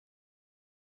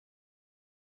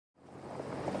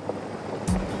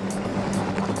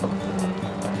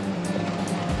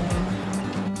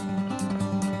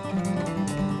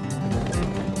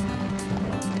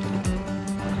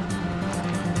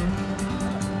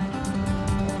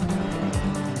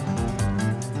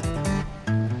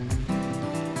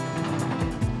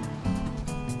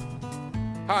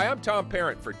I'm Tom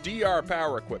Parent for DR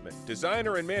Power Equipment,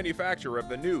 designer and manufacturer of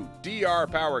the new DR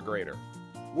PowerGrader.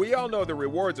 We all know the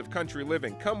rewards of country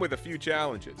living come with a few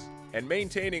challenges, and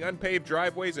maintaining unpaved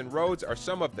driveways and roads are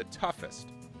some of the toughest.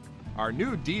 Our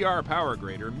new DR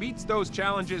PowerGrader meets those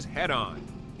challenges head-on.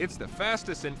 It's the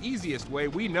fastest and easiest way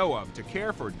we know of to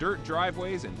care for dirt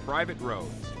driveways and private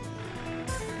roads.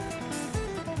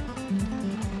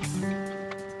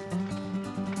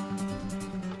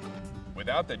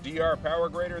 Without the DR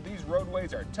PowerGrader, these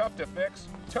roadways are tough to fix,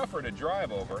 tougher to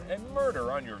drive over, and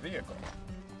murder on your vehicle.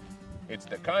 It's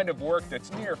the kind of work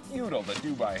that's near futile to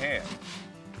do by hand.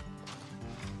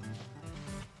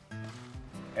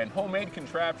 And homemade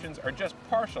contraptions are just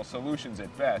partial solutions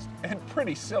at best, and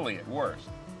pretty silly at worst.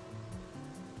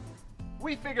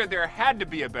 We figured there had to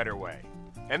be a better way,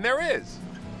 and there is.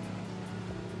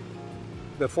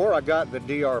 Before I got the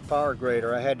DR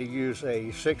PowerGrader, I had to use a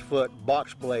 6-foot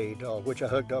box blade, which I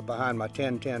hooked up behind my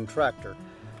 1010 tractor.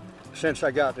 Since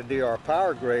I got the DR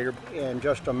PowerGrader, in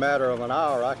just a matter of an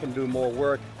hour, I can do more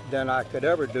work than I could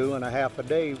ever do in a half a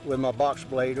day with my box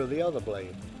blade or the other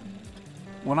blade.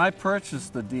 When I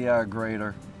purchased the DR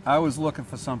Grader, I was looking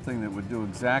for something that would do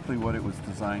exactly what it was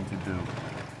designed to do.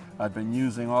 I'd been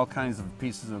using all kinds of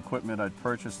pieces of equipment I'd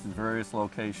purchased in various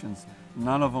locations.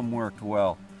 None of them worked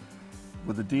well.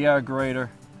 With the DR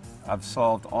Grader, I've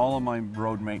solved all of my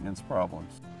road maintenance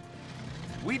problems.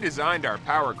 We designed our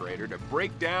PowerGrader to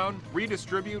break down,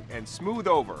 redistribute, and smooth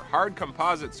over hard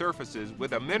composite surfaces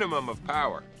with a minimum of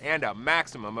power and a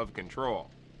maximum of control.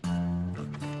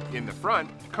 In the front,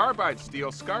 carbide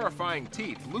steel scarifying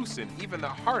teeth loosen even the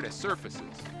hardest surfaces.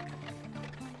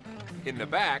 In the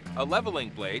back, a leveling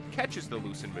blade catches the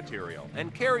loosened material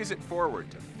and carries it forward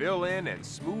to fill in and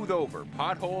smooth over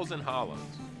potholes and hollows.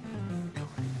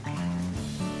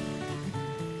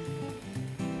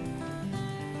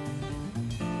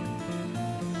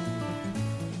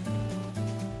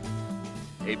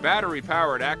 A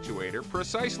battery-powered actuator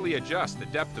precisely adjusts the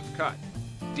depth of cut,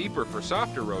 deeper for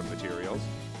softer road materials,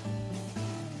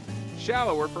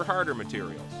 shallower for harder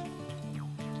materials,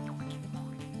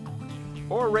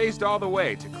 or raised all the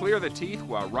way to clear the teeth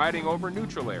while riding over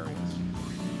neutral areas.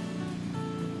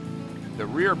 The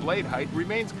rear blade height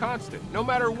remains constant, no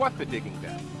matter what the digging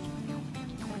depth.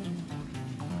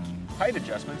 Height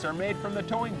adjustments are made from the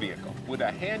towing vehicle with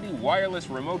a handy wireless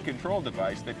remote control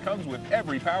device that comes with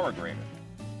every PowerGrader.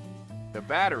 The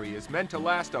battery is meant to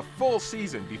last a full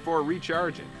season before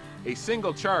recharging. A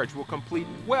single charge will complete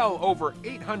well over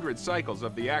 800 cycles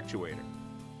of the actuator.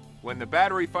 When the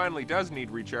battery finally does need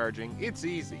recharging, it's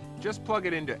easy. Just plug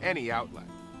it into any outlet.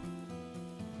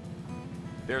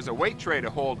 There's a weight tray to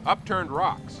hold upturned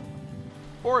rocks,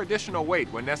 or additional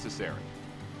weight when necessary.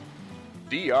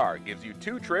 DR gives you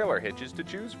 2 trailer hitches to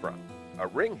choose from. A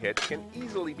ring hitch can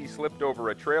easily be slipped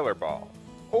over a trailer ball,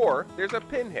 or there's a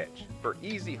pin hitch for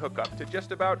easy hookup to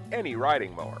just about any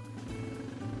riding mower.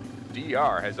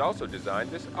 DR has also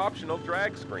designed this optional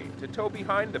drag screen to tow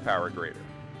behind the PowerGrader.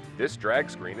 This drag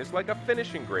screen is like a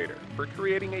finishing grader for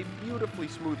creating a beautifully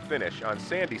smooth finish on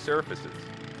sandy surfaces.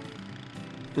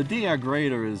 The DR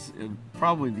Grader is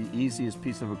probably the easiest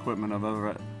piece of equipment I've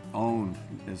ever owned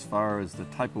as far as the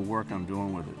type of work I'm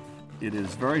doing with it. It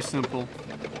is very simple.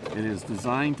 It is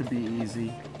designed to be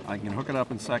easy. I can hook it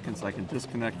up in seconds. I can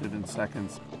disconnect it in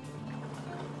seconds.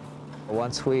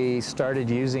 Once we started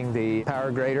using the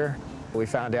PowerGrader, we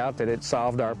found out that it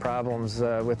solved our problems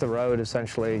with the road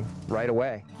essentially right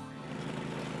away.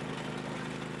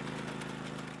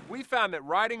 We found that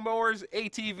riding mowers,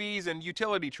 ATVs, and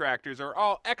utility tractors are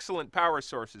all excellent power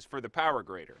sources for the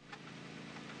PowerGrader.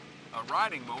 A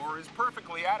riding mower is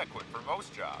perfectly adequate for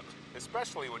most jobs,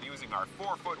 especially when using our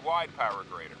 4-foot wide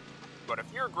PowerGrader. But if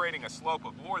you're grading a slope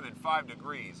of more than 5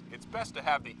 degrees, it's best to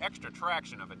have the extra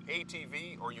traction of an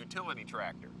ATV or utility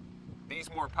tractor. These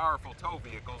more powerful tow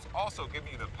vehicles also give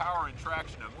you the power and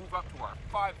traction to move up to our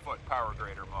 5-foot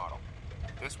PowerGrader model.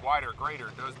 This wider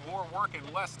grader does more work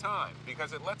in less time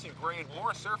because it lets you grade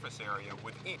more surface area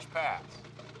with each pass.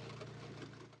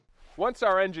 Once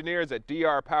our engineers at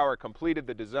DR Power completed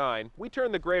the design, we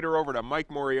turned the grader over to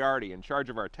Mike Moriarty in charge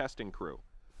of our testing crew.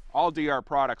 All DR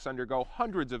products undergo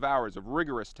hundreds of hours of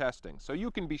rigorous testing, so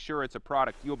you can be sure it's a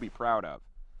product you'll be proud of.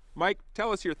 Mike,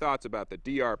 tell us your thoughts about the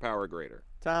DR PowerGrader.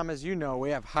 Tom, as you know,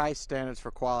 we have high standards for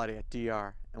quality at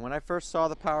DR, and when I first saw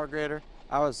the PowerGrader,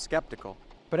 I was skeptical.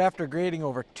 But after grading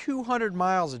over 200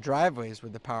 miles of driveways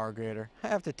with the PowerGrader, I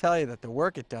have to tell you that the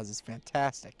work it does is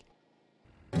fantastic.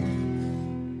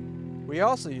 We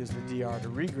also used the DR to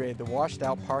regrade the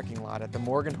washed-out parking lot at the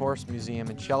Morgan Horse Museum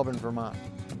in Shelburne, Vermont.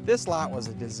 This lot was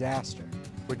a disaster,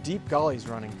 with deep gullies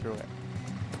running through it.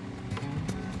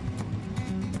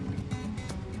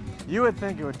 You would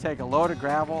think it would take a load of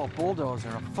gravel, a bulldozer,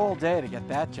 and a full day to get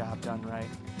that job done right.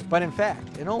 But in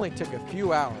fact, it only took a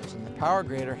few hours and the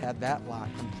PowerGrader had that lot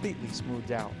completely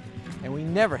smoothed out. And we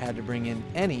never had to bring in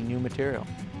any new material.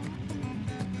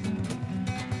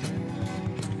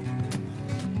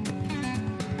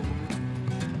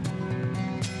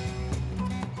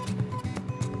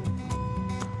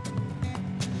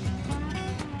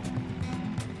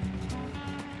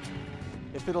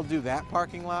 If it'll do that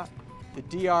parking lot, the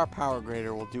DR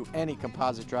PowerGrader will do any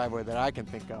composite driveway that I can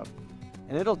think of.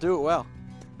 And it'll do it well.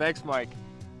 Thanks, Mike.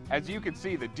 As you can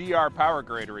see, the DR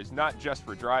PowerGrader is not just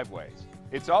for driveways.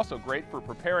 It's also great for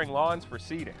preparing lawns for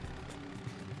seeding,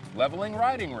 leveling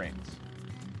riding rings,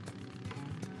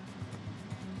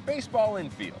 baseball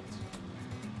infields,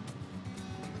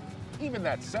 even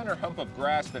that center hump of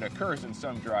grass that occurs in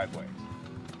some driveways.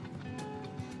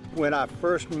 When I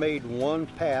first made one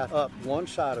path up one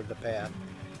side of the path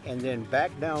and then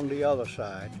back down the other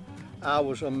side, I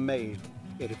was amazed.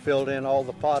 It had filled in all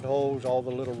the potholes, all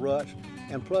the little ruts,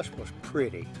 and plus was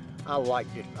pretty. I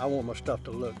liked it. I want my stuff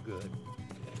to look good.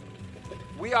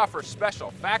 We offer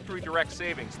special factory direct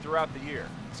savings throughout the year,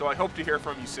 so I hope to hear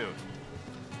from you soon.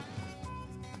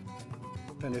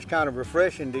 And it's kind of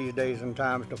refreshing these days and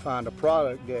times to find a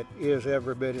product that is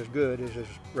every bit as good as is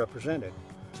represented.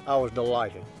 I was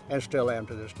delighted, and still am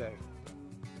to this day.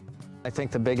 I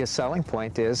think the biggest selling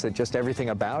point is that just everything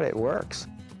about it works.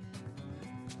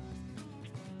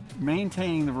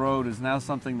 Maintaining the road is now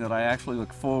something that I actually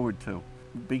look forward to,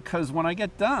 because when I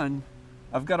get done,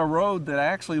 I've got a road that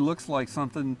actually looks like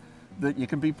something that you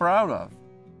can be proud of.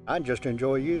 I just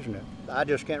enjoy using it. I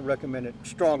just can't recommend it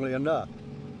strongly enough.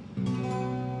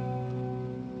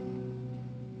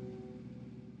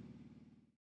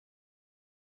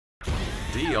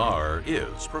 DR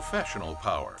is professional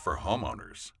power for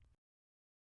homeowners.